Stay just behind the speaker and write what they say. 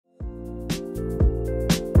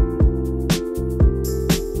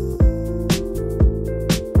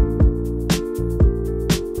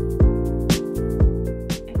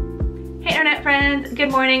good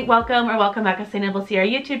morning, welcome or welcome back to Sustainable Sierra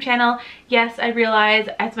YouTube channel. Yes, I realize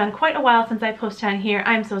it's been quite a while since I posted on here.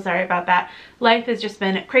 I'm so sorry about that. Life has just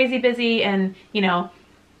been crazy busy and, you know,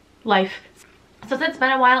 life. So it's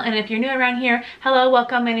been a while, and if you're new around here, hello,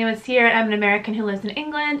 welcome. My name is Sierra. I'm an American who lives in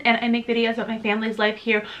England, and I make videos about my family's life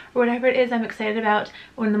here or whatever it is I'm excited about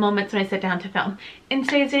or in the moments when I sit down to film. In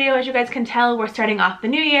today's video, as you guys can tell, we're starting off the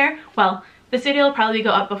new year. Well, this video will probably go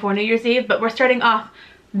up before New Year's Eve, but we're starting off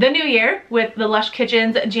the new year with the Lush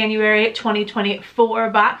Kitchen's January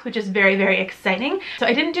 2024 box, which is very, very exciting. So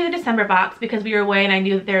I didn't do the December box because we were away and I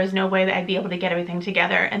knew that there was no way that I'd be able to get everything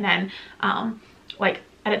together and then like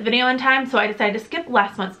edit the video in time, so I decided to skip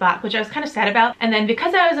last month's box, which I was kind of sad about. And then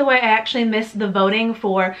because I was away, I actually missed the voting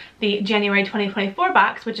for the January 2024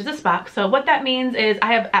 box, which is this box. So what that means is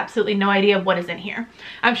I have absolutely no idea what is in here.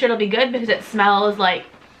 I'm sure it'll be good because it smells like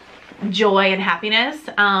joy and happiness,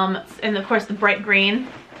 and of course the bright green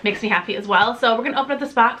makes me happy as well. So we're gonna open up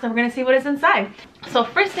this box and we're gonna see what is inside. So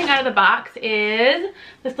first thing out of the box is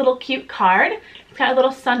this little cute card. It's got a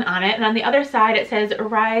little sun on it, and on the other side it says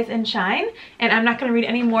rise and shine, and I'm not going to read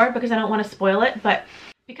any more because I don't want to spoil it, but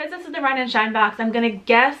because this is the Rise and Shine box, I'm going to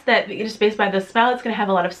guess that just based by the smell, it's going to have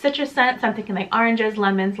a lot of citrus scents. I'm thinking like oranges,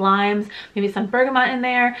 lemons, limes, maybe some bergamot in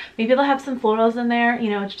there. Maybe they'll have some florals in there, you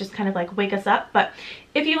know, to just kind of like wake us up. But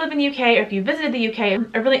if you live in the UK or if you visited the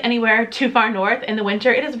UK or really anywhere too far north in the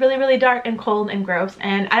winter, it is really, really dark and cold and gross.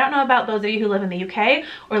 And I don't know about those of you who live in the UK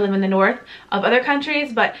or live in the north of other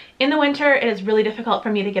countries, but in the winter it is really difficult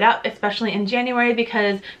for me to get up, especially in January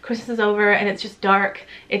because Christmas is over and it's just dark,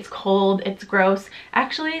 it's cold, it's gross.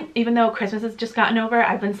 Actually, even though Christmas has just gotten over,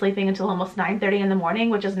 I've been sleeping until almost 9:30 in the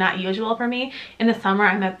morning, which is not usual for me. In the summer,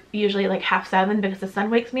 I'm up usually like 6:30 because the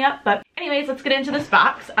sun wakes me up. But anyways, let's get into this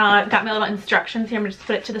box. Got my little instructions here. I'm gonna just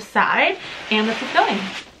put it to the side and let's get going.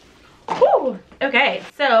 Woo! Okay,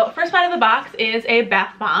 so first part of the box is a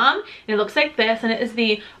bath bomb. And it looks like this, and it is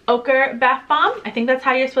the Ochre bath bomb. I think that's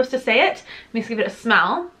how you're supposed to say it. Let me just give it a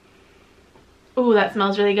smell. Ooh, that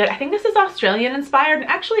smells really good. I think this is Australian inspired.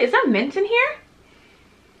 Actually, is there mint in here?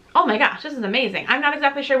 Oh my gosh, this is amazing. I'm not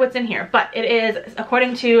exactly sure what's in here, but it is,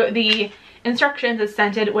 according to the instructions, it's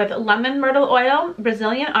scented with lemon myrtle oil,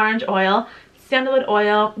 Brazilian orange oil, sandalwood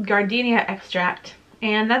oil, gardenia extract,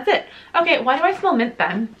 and that's it. Okay, why do I smell mint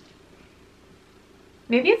then?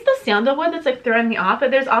 Maybe it's the sandalwood that's like throwing me off,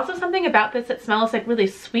 but there's also something about this that smells like really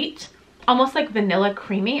sweet, almost like vanilla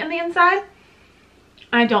creamy on the inside.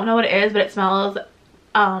 I don't know what it is, but it smells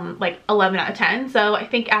like 11 out of 10. So I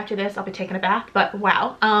think after this I'll be taking a bath, but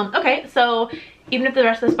wow. Okay, so even if the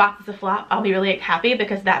rest of this box is a flop, I'll be really happy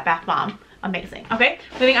because that bath bomb, amazing. Okay,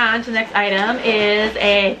 moving on to the next item is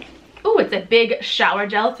it's a big shower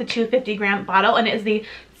gel. It's a 250 gram bottle, and it is the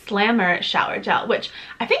Slammer shower gel, which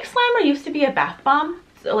I think Slammer used to be a bath bomb.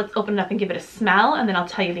 So let's open it up and give it a smell, and then I'll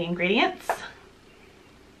tell you the ingredients.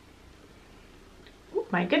 Oh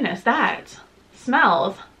my goodness, that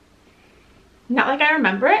smells not like I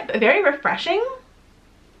remember it, but very refreshing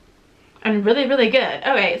and really, really good.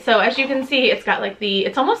 Okay, so as you can see, it's got like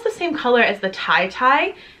it's almost the same color as the Tai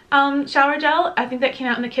Tai shower gel. I think that came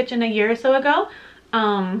out in the kitchen a year or so ago.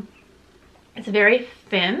 It's very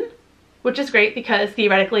thin, which is great because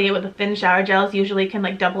theoretically with the thin shower gels usually can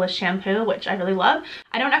like double as shampoo, which I really love.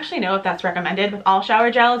 I don't actually know if that's recommended with all shower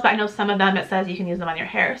gels, but I know some of them it says you can use them on your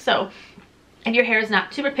hair. So if your hair is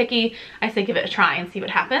not super picky, I say give it a try and see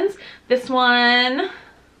what happens. This one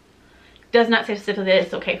does not say specifically that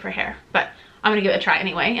it's okay for hair, but I'm gonna give it a try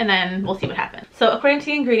anyway, and then we'll see what happens. So according to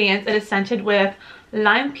the ingredients, it is scented with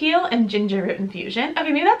lime peel and ginger root infusion.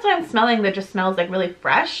 Okay, maybe that's what I'm smelling that just smells like really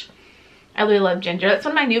fresh. I really love ginger. That's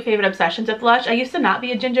one of my new favorite obsessions with Lush. I used to not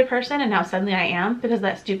be a ginger person, and now suddenly I am because of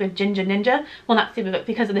that stupid Ginger Ninja. Well, not stupid, but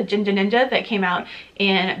because of the Ginger Ninja that came out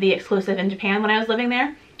in the exclusive in Japan when I was living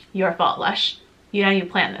there. Your fault, Lush. You know you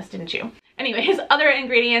planned this, didn't you? Anyways, other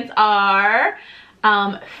ingredients are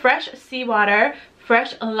fresh seawater,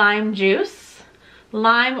 fresh lime juice,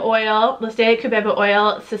 lime oil, Listea cubeba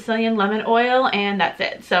oil, Sicilian lemon oil, and that's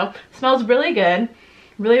it. So smells really good,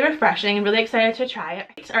 really refreshing, and really excited to try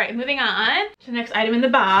it. All right, moving on to the next item in the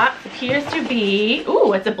box. Appears to be,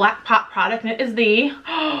 ooh, it's a black pot product, and it is the,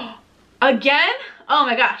 again? Oh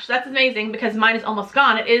my gosh, that's amazing because mine is almost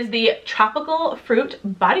gone. It is the Tropical Fruit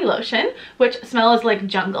Body Lotion, which smells like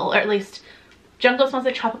jungle, or at least jungle smells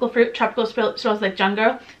like tropical fruit, tropical smells like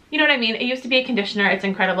jungle. You know what I mean? It used to be a conditioner. It's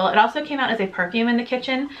incredible. It also came out as a perfume in the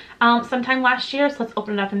kitchen sometime last year, so let's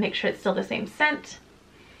open it up and make sure it's still the same scent.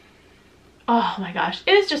 Oh my gosh,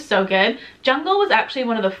 it is just so good. Jungle was actually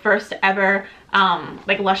one of the first ever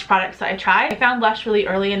like Lush products that I tried. I found Lush really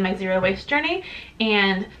early in my zero waste journey,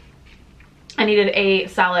 and I needed a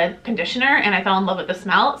solid conditioner and I fell in love with the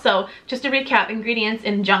smell. So just to recap, ingredients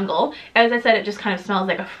in jungle. As I said, it just kind of smells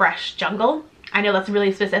like a fresh jungle. I know that's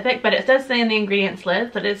really specific, but it does say in the ingredients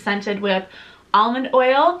list that it's scented with almond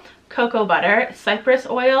oil, cocoa butter, cypress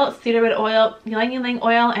oil, cedarwood oil, ylang ylang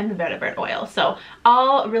oil, and vertebrate oil. So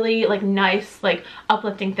all really like nice, like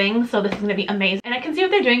uplifting things. So this is gonna be amazing. And I can see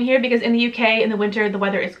what they're doing here because in the UK in the winter the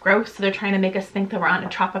weather is gross, so they're trying to make us think that we're on a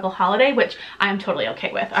tropical holiday, which I am totally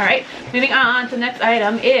okay with. All right, moving on to the next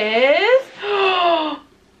item is,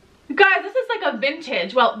 guys, this is like a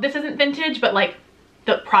vintage. Well, this isn't vintage, but like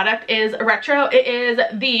the product is retro. It is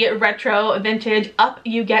the retro vintage Up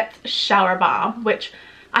You Get shower bomb, which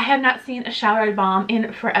I have not seen a shower bomb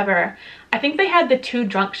in forever. I think they had the 2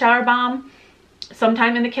 drunk shower bomb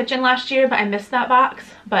sometime in the kitchen last year, but I missed that box.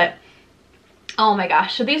 But oh my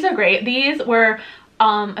gosh, so these are great. These were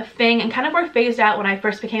a thing and kind of were phased out when I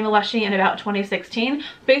first became a Lushie in about 2016.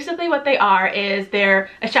 Basically what they are is they're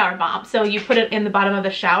a shower bomb. So you put it in the bottom of the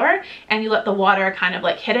shower and you let the water kind of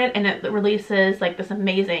like hit it, and it releases like this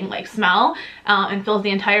amazing like smell and fills the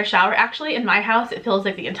entire shower. Actually in my house it fills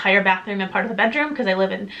like the entire bathroom and part of the bedroom because I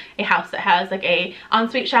live in a house that has like a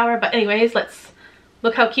ensuite shower. But anyways, let's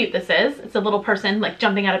look how cute this is. It's a little person like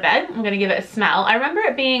jumping out of bed. I'm gonna give it a smell. I remember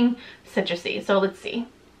it being citrusy, so let's see.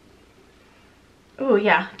 Oh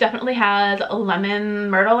yeah, definitely has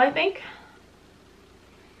lemon myrtle, I think.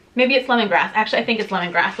 Maybe it's lemongrass. Actually, I think it's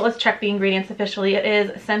lemongrass. So let's check the ingredients officially. It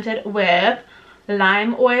is scented with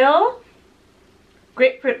lime oil,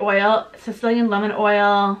 grapefruit oil, Sicilian lemon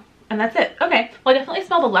oil, and that's it. Okay, well I definitely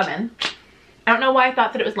smell the lemon. I don't know why I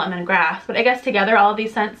thought that it was lemongrass, but I guess together all of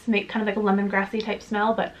these scents make kind of like a lemongrassy type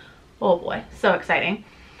smell, but oh boy, so exciting.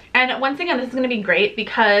 And once again, this is going to be great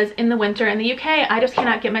because in the winter in the UK, I just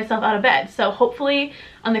cannot get myself out of bed. So hopefully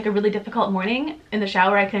on like a really difficult morning in the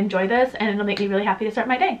shower, I can enjoy this and it'll make me really happy to start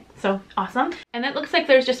my day. So awesome. And it looks like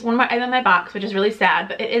there's just one more item in my box, which is really sad,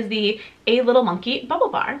 but it is the A Little Monkey Bubble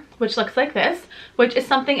Bar, which looks like this, which is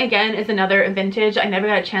something, again, is another vintage I never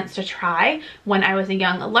got a chance to try when I was a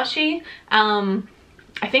young Lushie.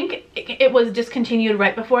 I think it was discontinued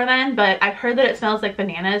right before then, but I've heard that it smells like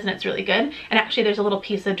bananas and it's really good. And actually there's a little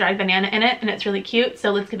piece of dried banana in it and it's really cute.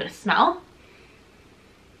 So let's give it a smell.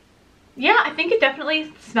 Yeah, I think it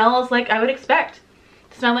definitely smells like I would expect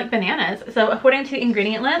to smell like bananas. So according to the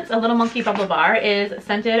ingredient list, A Little Monkey Bubble Bar is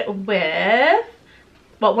scented with,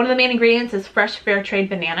 well, one of the main ingredients is fresh fair trade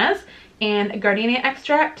bananas and gardenia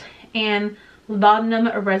extract and laudanum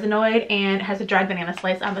resinoid, and has a dried banana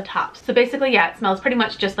slice on the top. So basically, yeah, it smells pretty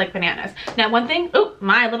much just like bananas. Now one thing, oh,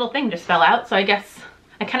 my little thing just fell out, so I guess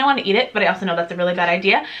I kind of want to eat it, but I also know that's a really bad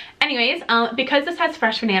idea. Anyways, because this has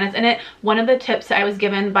fresh bananas in it, one of the tips that I was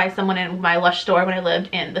given by someone in my Lush store when I lived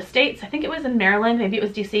in the States, I think it was in Maryland, maybe it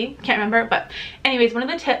was DC, can't remember, but anyways, one of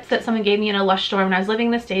the tips that someone gave me in a Lush store when I was living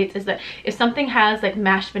in the States is that if something has like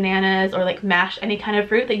mashed bananas or like mashed any kind of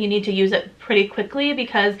fruit, that you need to use it pretty quickly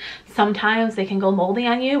because sometimes they can go moldy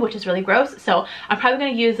on you, which is really gross. So I'm probably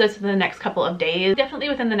going to use this for the next couple of days, definitely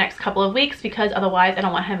within the next couple of weeks, because otherwise I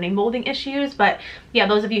don't want to have any molding issues. But yeah,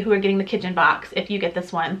 those of you who are getting the kitchen box, if you get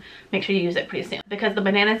this one, make sure you use it pretty soon because the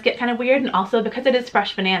bananas get kind of weird, and also because it is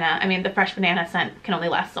fresh banana, I mean the fresh banana scent can only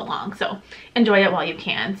last so long, so enjoy it while you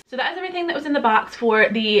can. So that is everything that was in the box for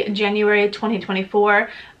the January 2024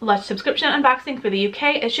 Lush subscription unboxing for the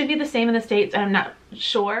UK. It should be the same in the States, and I'm not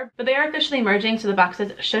sure, but they are officially merging, so the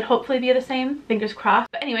boxes should hopefully be the same, fingers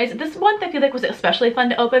crossed. But anyways, this month I feel like was especially fun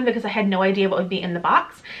to open because I had no idea what would be in the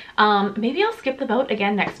box. Maybe I'll skip the vote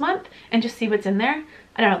again next month and just see what's in there.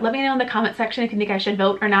 I don't know, let me know in the comment section if you think I should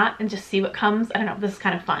vote or not and just see what comes. I don't know, this is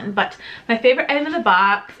kind of fun. But my favorite item in the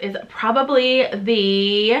box is probably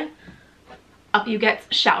the Up You Get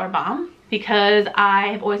shower bomb, because I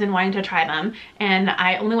have always been wanting to try them, and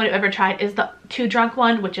I only one I've ever tried is the 2 drunk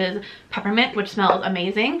one, which is peppermint, which smells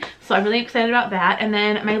amazing. So I'm really excited about that. And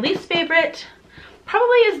then my least favorite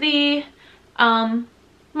probably is the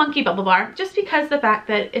Monkey Bubble Bar, just because the fact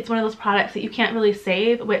that it's one of those products that you can't really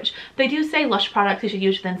save, which they do say Lush products you should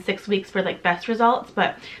use within 6 weeks for like best results,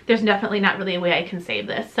 but there's definitely not really a way I can save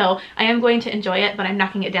this. So I am going to enjoy it, but I'm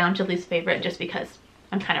knocking it down to least favorite just because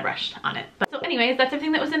I'm kind of rushed on it. But so anyways, that's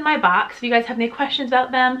everything that was in my box. If you guys have any questions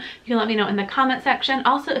about them, you can let me know in the comment section.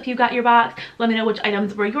 Also, if you got your box, let me know which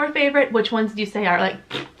items were your favorite, which ones do you say are like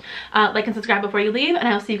and subscribe before you leave, and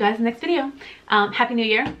I'll see you guys in the next video. Happy New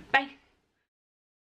Year. Bye.